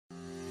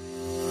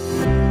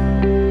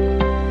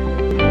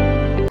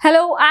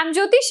I'm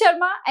Jyoti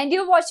Sharma and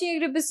you're watching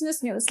Agri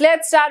Business News.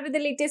 Let's start with the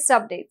latest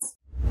updates.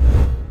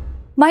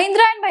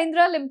 Mahindra and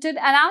Mahindra Limited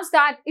announced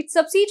that its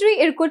subsidiary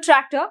Irkut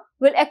Tractor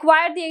will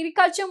acquire the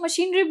agriculture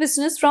machinery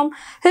business from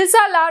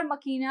Hilsa Lar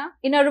Makina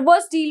in a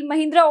reverse deal.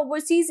 Mahindra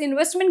Overseas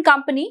Investment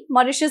Company,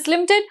 Mauritius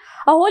Limited,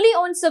 a wholly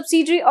owned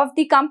subsidiary of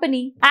the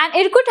company, and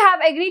Irkut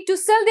have agreed to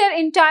sell their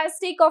entire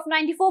stake of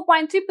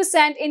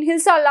 94.3% in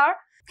Hilsa Lar.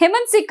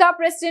 Hemant Sikka,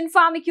 President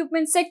Farm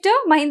Equipment Sector,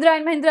 Mahindra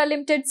and Mahindra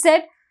Limited,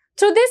 said,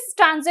 "Through this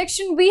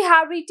transaction, we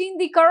have retained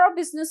the core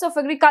business of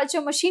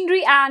agriculture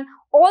machinery and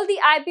all the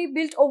IP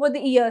built over the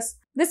years.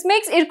 This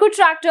makes Irkut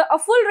Tractor a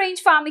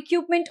full-range farm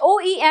equipment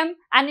OEM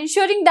and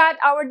ensuring that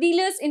our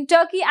dealers in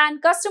Turkey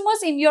and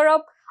customers in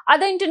Europe,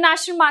 other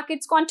international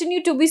markets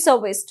continue to be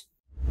serviced."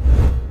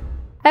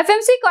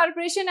 FMC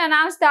Corporation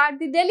announced that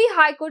the Delhi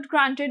High Court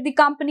granted the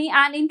company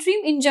an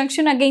interim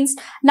injunction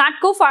against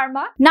Natco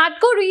Pharma.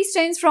 Natco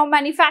restrains from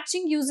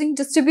manufacturing, using,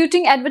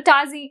 distributing,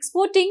 advertising,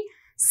 exporting,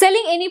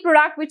 selling any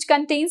product which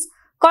contains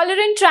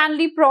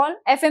chlorantraniliprole,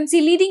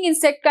 FMC leading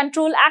insect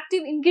control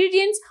active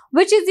ingredients,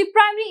 which is the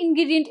primary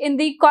ingredient in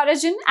the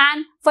Coragen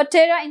and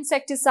Fatera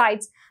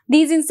insecticides.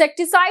 These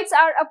insecticides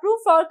are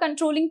approved for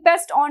controlling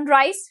pests on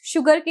rice,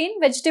 sugarcane,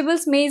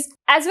 vegetables, maize,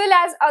 as well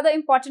as other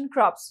important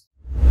crops.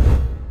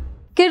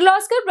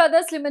 Kirloskar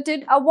Brothers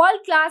Limited, a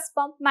world-class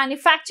pump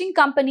manufacturing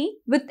company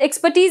with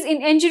expertise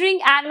in engineering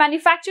and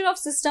manufacture of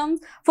systems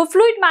for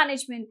fluid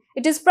management,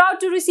 it is proud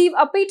to receive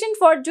a patent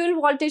for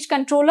dual voltage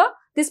controller.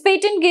 This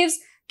patent gives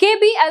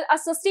KBL a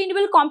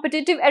sustainable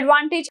competitive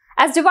advantage,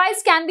 as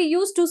device can be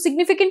used to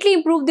significantly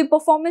improve the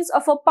performance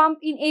of a pump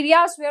in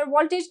areas where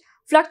voltage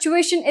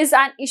fluctuation is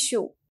an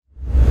issue.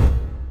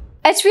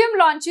 HPM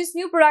launches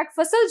new product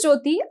Fasal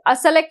Jyoti, a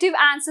selective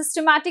and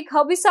systematic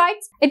herbicide.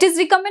 It is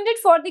recommended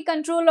for the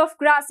control of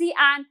grassy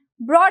and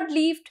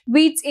broad-leaved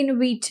weeds in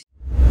wheat.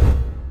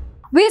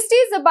 VST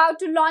is about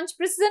to launch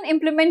Precision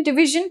Implement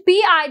Division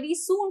PID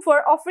soon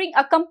for offering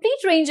a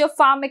complete range of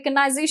farm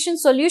mechanization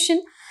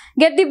solution.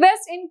 Get the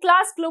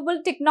best-in-class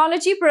global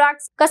technology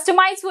products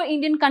customized for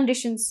Indian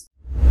conditions.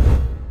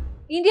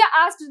 India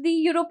asked the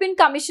European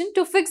Commission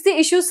to fix the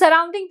issues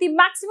surrounding the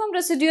maximum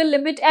residual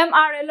limit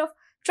MRL of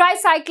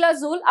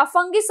tricyclazole, a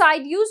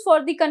fungicide used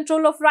for the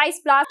control of rice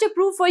blast,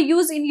 approved for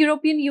use in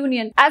European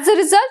Union. As a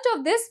result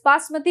of this,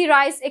 Basmati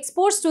rice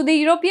exports to the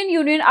European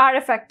Union are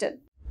affected.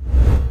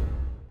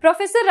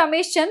 Professor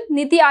Ramesh Chand,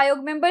 Niti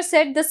Aayog member,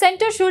 said the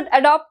centre should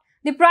adopt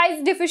the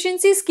price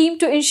deficiency scheme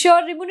to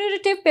ensure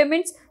remunerative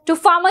payments to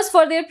farmers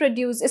for their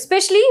produce,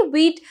 especially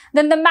wheat,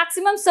 than the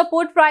maximum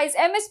support price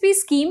MSP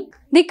scheme.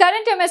 The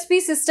current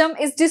MSP system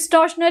is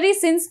distortionary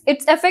since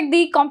it affects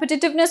the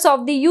competitiveness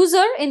of the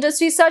user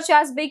industries such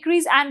as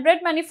bakeries and bread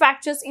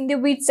manufacturers in the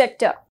wheat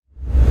sector.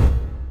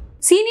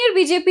 Senior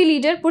BJP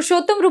leader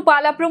Purushottam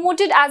Rupala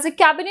promoted as a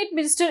cabinet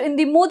minister in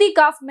the Modi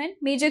government,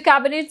 major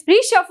cabinets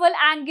reshuffle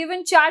and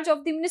given charge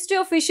of the Ministry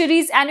of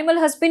Fisheries, Animal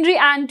Husbandry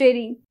and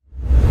Dairy.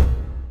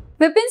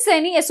 Vipin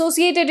Saini,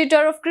 associate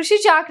editor of Krishi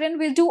Jagran,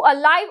 will do a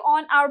live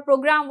on our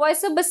program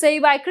Voice of Basai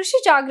by Krishi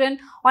Jagran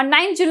on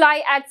 9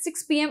 July at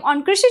 6 p.m.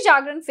 on Krishi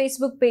Jagran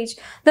Facebook page.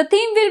 The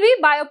theme will be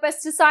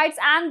biopesticides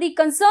and the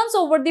concerns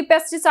over the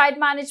Pesticide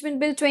Management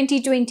Bill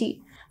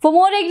 2020. For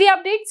more agri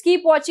updates,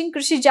 keep watching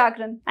Krishi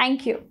Jagran.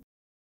 Thank you.